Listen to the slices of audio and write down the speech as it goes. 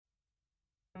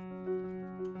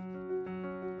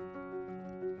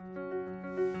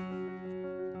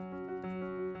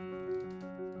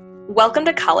Welcome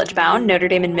to College Bound, Notre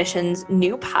Dame Admission's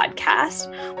new podcast.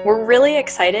 We're really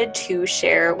excited to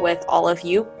share with all of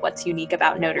you what's unique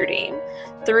about Notre Dame.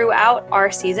 Throughout our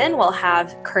season, we'll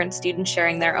have current students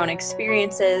sharing their own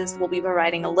experiences. We'll be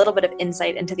providing a little bit of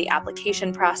insight into the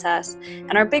application process,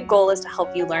 and our big goal is to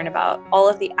help you learn about all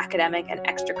of the academic and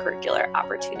extracurricular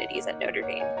opportunities at Notre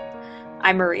Dame.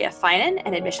 I'm Maria Finan,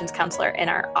 an admissions counselor in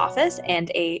our office and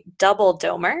a double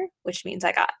domer, which means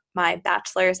I got my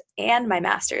bachelor's and my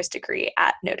master's degree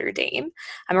at Notre Dame.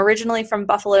 I'm originally from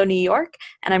Buffalo, New York,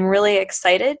 and I'm really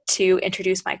excited to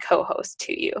introduce my co-host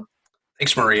to you.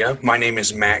 Thanks, Maria. My name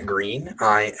is Matt Green.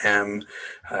 I am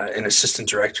an assistant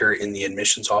director in the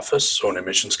admissions office, so an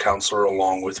admissions counselor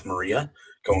along with Maria,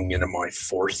 going into my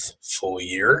fourth full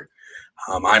year.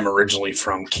 I'm originally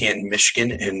from Canton,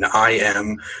 Michigan, and I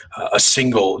am a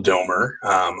single domer.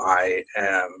 I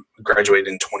graduated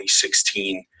in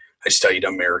 2016. I studied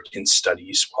American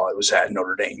Studies while I was at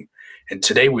Notre Dame. And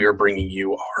today we are bringing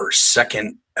you our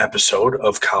second episode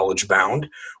of College Bound,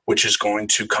 which is going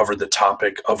to cover the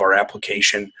topic of our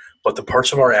application, but the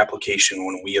parts of our application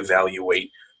when we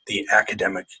evaluate the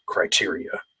academic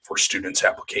criteria for students'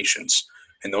 applications.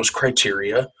 And those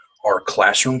criteria are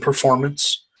classroom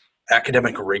performance,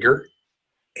 academic rigor,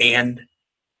 and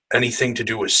anything to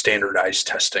do with standardized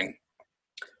testing.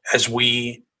 As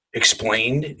we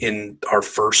explained in our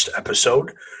first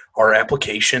episode, our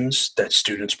applications that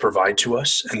students provide to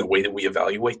us and the way that we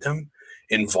evaluate them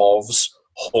involves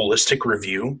holistic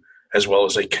review as well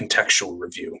as a contextual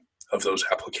review of those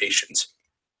applications.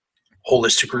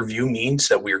 Holistic review means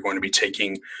that we are going to be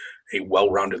taking a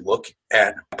well-rounded look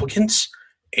at applicants,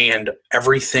 and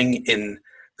everything in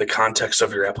the context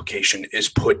of your application is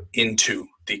put into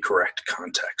the correct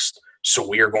context. So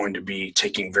we are going to be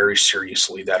taking very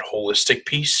seriously that holistic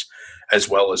piece, as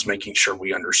well as making sure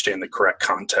we understand the correct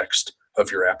context of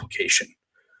your application.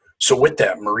 So with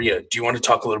that, Maria, do you want to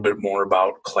talk a little bit more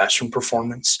about classroom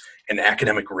performance and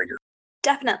academic rigor?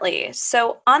 Definitely.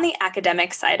 So on the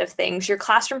academic side of things, your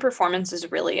classroom performance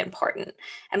is really important.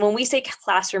 And when we say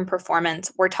classroom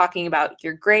performance, we're talking about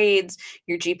your grades,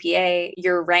 your GPA,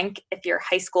 your rank if your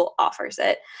high school offers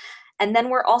it. And then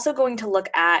we're also going to look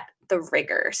at the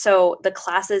rigor. So the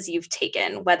classes you've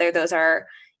taken, whether those are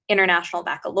international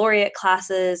baccalaureate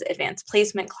classes, advanced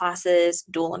placement classes,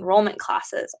 dual enrollment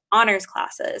classes, honors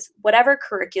classes, whatever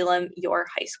curriculum your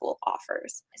high school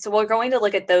offers. So we're going to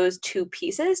look at those two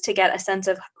pieces to get a sense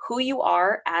of who you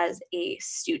are as a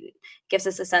student. It gives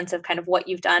us a sense of kind of what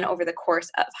you've done over the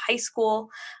course of high school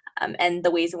and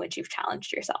the ways in which you've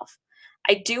challenged yourself.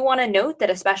 I do want to note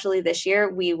that especially this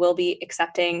year, we will be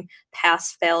accepting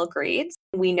pass-fail grades.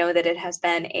 We know that it has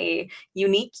been a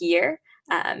unique year,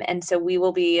 and so we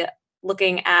will be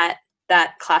looking at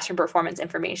that classroom performance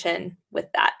information with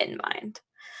that in mind.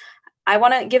 I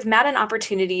want to give Matt an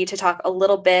opportunity to talk a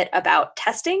little bit about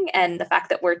testing and the fact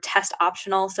that we're test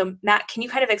optional. So Matt, can you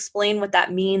kind of explain what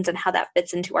that means and how that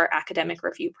fits into our academic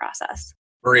review process?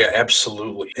 Maria,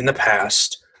 absolutely. In the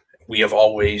past, we have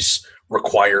always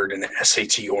required an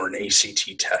SAT or an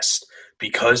ACT test.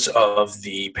 Because of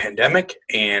the pandemic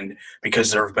and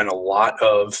because there have been a lot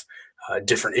of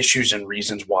different issues and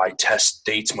reasons why test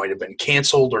dates might have been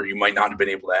canceled or you might not have been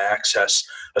able to access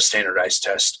a standardized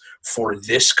test, for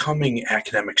this coming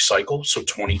academic cycle, so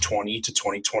 2020 to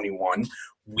 2021,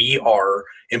 we are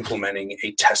implementing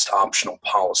a test optional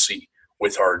policy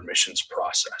with our admissions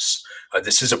process.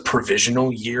 This is a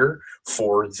provisional year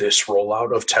for this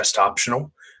rollout of test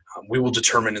optional. We will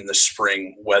determine in the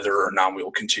spring whether or not we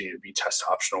will continue to be test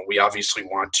optional. We obviously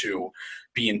want to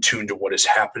be in tune to what is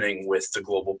happening with the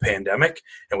global pandemic,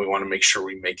 and we want to make sure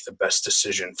we make the best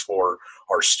decision for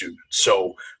our students.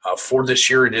 So for this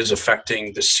year, it is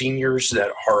affecting the seniors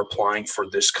that are applying for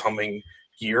this coming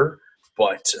year.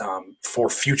 But for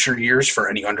future years, for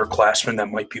any underclassmen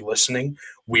that might be listening,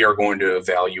 we are going to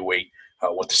evaluate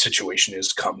what the situation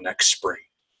is come next spring.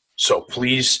 So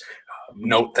please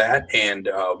note that and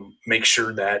make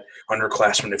sure that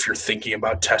underclassmen, if you're thinking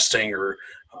about testing or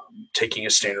taking a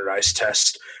standardized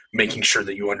test, making sure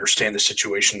that you understand the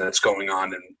situation that's going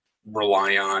on and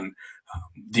rely on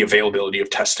the availability of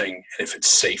testing and if it's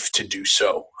safe to do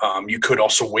so. You could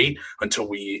also wait until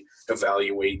we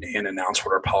evaluate and announce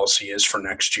what our policy is for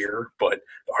next year. But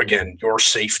again, your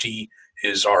safety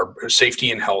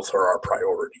and health are our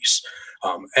priorities.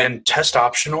 And test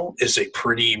optional is a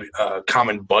pretty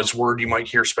common buzzword you might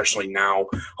hear, especially now.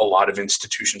 A lot of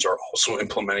institutions are also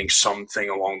implementing something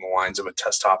along the lines of a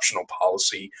test optional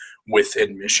policy with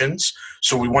admissions.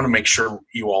 So we want to make sure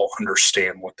you all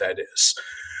understand what that is.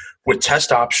 With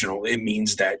test optional, it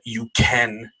means that you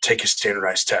can take a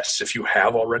standardized test. If you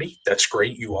have already, that's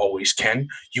great. You always can.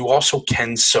 You also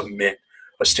can submit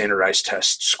a standardized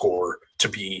test score to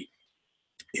be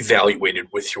evaluated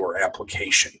with your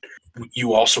application.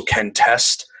 You also can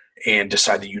test and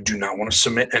decide that you do not want to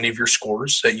submit any of your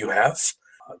scores that you have.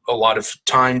 A lot of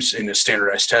times in a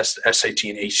standardized test, SAT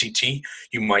and ACT,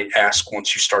 you might ask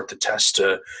once you start the test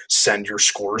to send your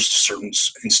scores to certain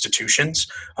institutions.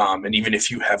 And even if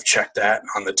you have checked that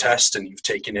on the test and you've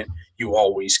taken it, you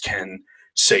always can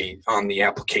say on the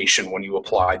application when you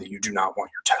apply that you do not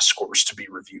want your test scores to be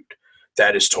reviewed.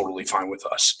 That is totally fine with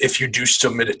us. If you do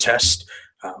submit a test,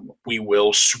 we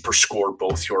will superscore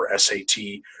both your SAT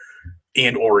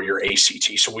and or your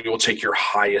ACT. So we will take your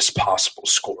highest possible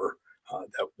score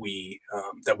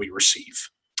that we receive.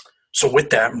 So with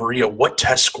that, Maria, what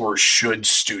test scores should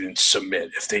students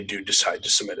submit if they do decide to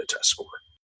submit a test score?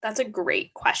 That's a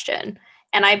great question.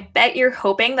 And I bet you're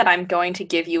hoping that I'm going to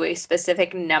give you a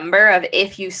specific number of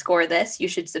if you score this, you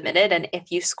should submit it, and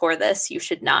if you score this, you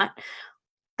should not.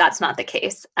 That's not the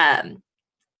case.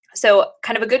 So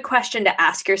kind of a good question to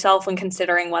ask yourself when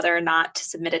considering whether or not to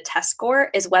submit a test score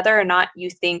is whether or not you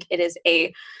think it is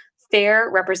a fair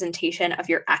representation of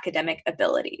your academic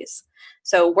abilities.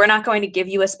 So we're not going to give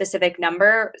you a specific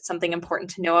number. Something important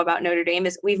to know about Notre Dame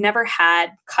is we've never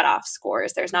had cutoff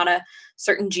scores. There's not a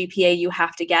certain GPA you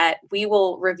have to get. We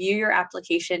will review your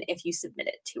application if you submit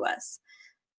it to us.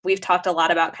 We've talked a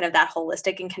lot about kind of that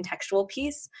holistic and contextual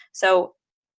piece. So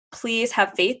please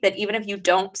have faith that even if you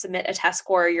don't submit a test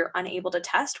score or you're unable to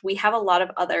test, we have a lot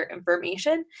of other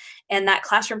information. And that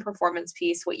classroom performance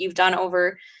piece, what you've done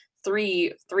over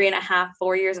 3.5,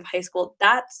 4 years of high school,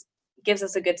 that gives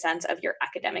us a good sense of your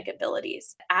academic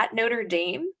abilities. At Notre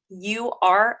Dame, you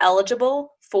are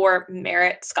eligible for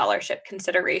merit scholarship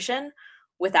consideration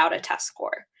without a test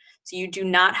score. So you do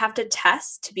not have to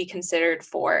test to be considered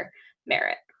for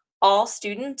merit. All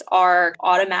students are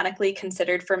automatically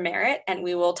considered for merit, and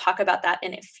we will talk about that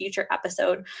in a future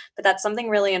episode, but that's something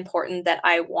really important that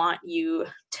I want you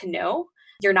to know.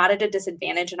 You're not at a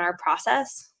disadvantage in our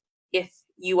process if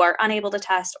you are unable to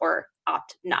test or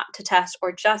opt not to test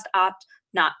or just opt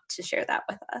not to share that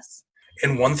with us.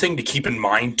 And one thing to keep in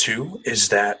mind too is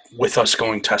that with us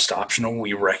going test optional,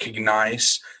 we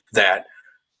recognize that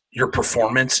your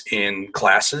performance in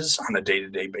classes on a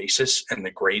day-to-day basis and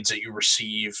the grades that you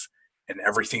receive and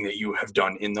everything that you have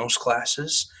done in those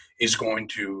classes is going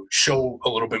to show a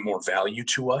little bit more value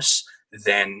to us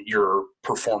than your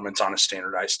performance on a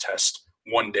standardized test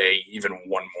one day, even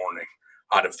one morning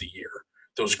out of the year.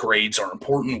 Those grades are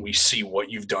important. We see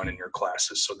what you've done in your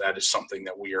classes. So that is something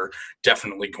that we are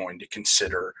definitely going to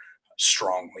consider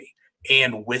strongly.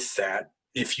 And with that,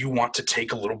 if you want to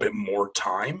take a little bit more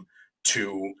time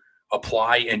to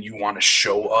apply and you want to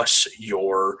show us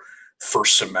your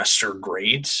first semester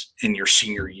grades in your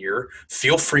senior year,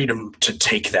 feel free to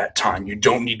take that time. You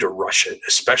don't need to rush it,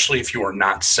 especially if you are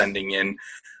not sending in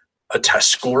a test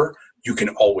score. You can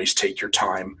always take your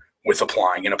time with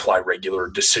applying and apply regular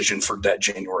decision for that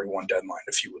January 1 deadline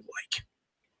if you would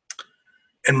like.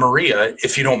 And Maria,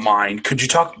 if you don't mind, could you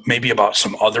talk maybe about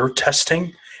some other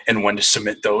testing and when to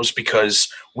submit those?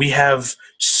 Because we have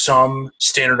some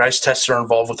standardized tests that are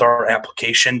involved with our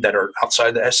application that are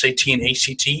outside the SAT and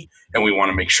ACT, and we want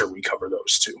to make sure we cover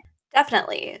those too.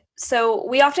 Definitely. So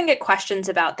we often get questions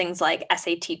about things like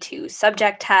SAT-2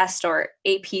 subject test or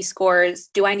AP scores.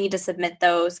 Do I need to submit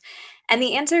those? And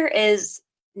the answer is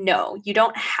no, you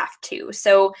don't have to.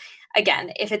 So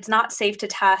again, if it's not safe to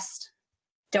test,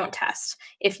 don't test.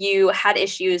 If you had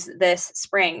issues this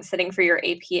spring sitting for your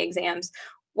AP exams,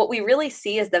 what we really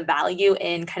see is the value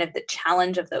in kind of the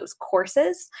challenge of those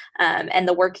courses and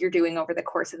the work you're doing over the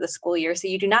course of the school year. So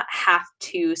you do not have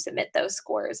to submit those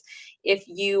scores. If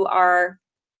you are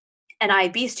an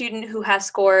IB student who has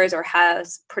scores or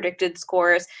has predicted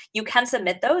scores, you can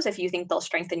submit those if you think they'll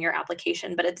strengthen your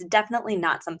application, but it's definitely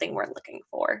not something we're looking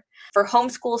for. For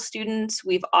homeschool students,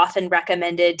 we've often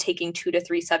recommended taking 2 to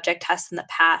 3 subject tests in the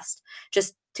past,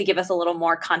 just to give us a little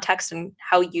more context in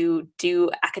how you do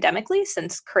academically,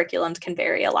 since curriculums can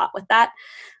vary a lot with that.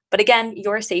 But again,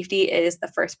 your safety is the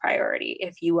first priority.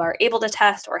 If you are able to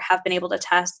test or have been able to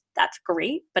test, that's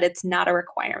great, but it's not a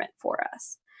requirement for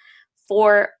us.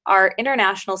 For our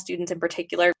international students in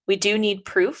particular, we do need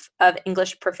proof of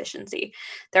English proficiency.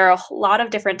 There are a lot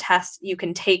of different tests you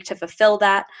can take to fulfill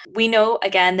that. We know,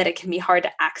 again, that it can be hard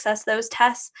to access those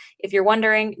tests. If you're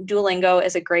wondering, Duolingo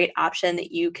is a great option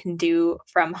that you can do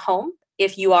from home.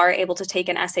 If you are able to take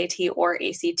an SAT or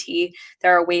ACT,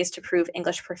 there are ways to prove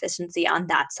English proficiency on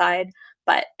that side.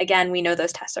 But again, we know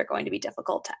those tests are going to be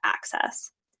difficult to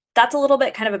access. that's a little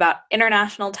bit kind of about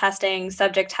international testing,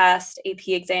 subject tests, AP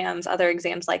exams, other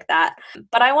exams like that.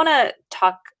 But I want to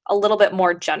talk a little bit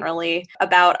more generally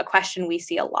about a question we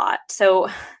see a lot. So,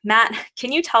 Matt,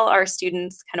 can you tell our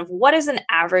students kind of what is an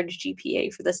average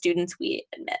GPA for the students we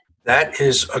admit? That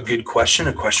is a good question,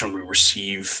 a question we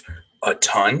receive a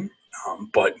ton.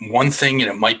 But one thing,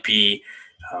 and it might be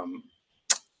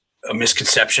a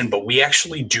misconception, but we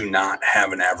actually do not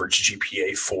have an average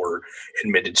GPA for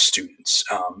admitted students.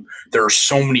 There are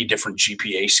so many different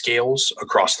GPA scales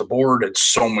across the board at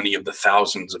so many of the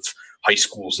thousands of high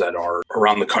schools that are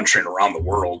around the country and around the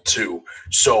world too.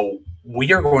 So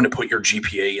we are going to put your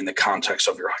GPA in the context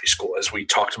of your high school. As we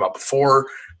talked about before,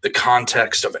 the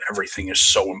context of everything is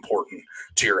so important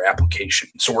to your application.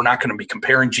 So we're not going to be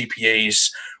comparing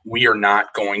GPAs. We are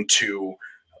not going to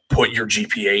put your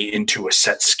GPA into a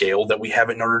set scale that we have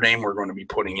at Notre Dame. We're going to be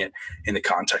putting it in the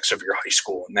context of your high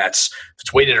school. And that's, if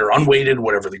it's weighted or unweighted,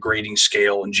 whatever the grading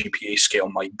scale and GPA scale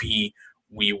might be,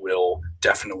 we will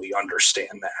definitely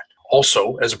understand that.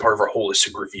 Also, as a part of our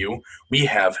holistic review, we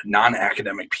have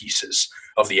non-academic pieces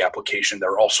of the application that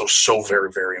are also so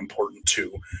very, very important to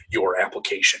your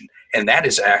application. And that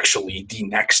is actually the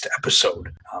next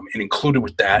episode. And included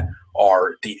with that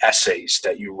are the essays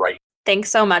that you write. Thanks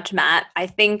so much, Matt. I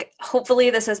think hopefully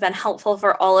this has been helpful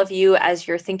for all of you as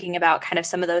you're thinking about kind of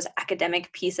some of those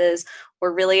academic pieces.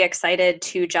 We're really excited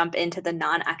to jump into the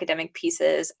non-academic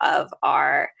pieces of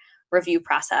our review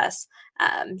process.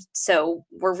 So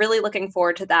we're really looking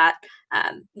forward to that.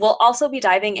 We'll also be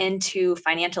diving into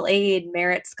financial aid,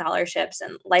 merit scholarships,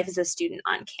 and life as a student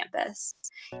on campus.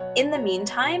 In the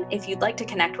meantime, if you'd like to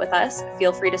connect with us,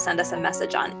 feel free to send us a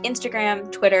message on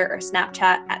Instagram, Twitter, or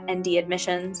Snapchat at ND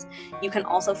Admissions. You can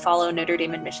also follow Notre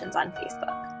Dame Admissions on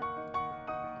Facebook.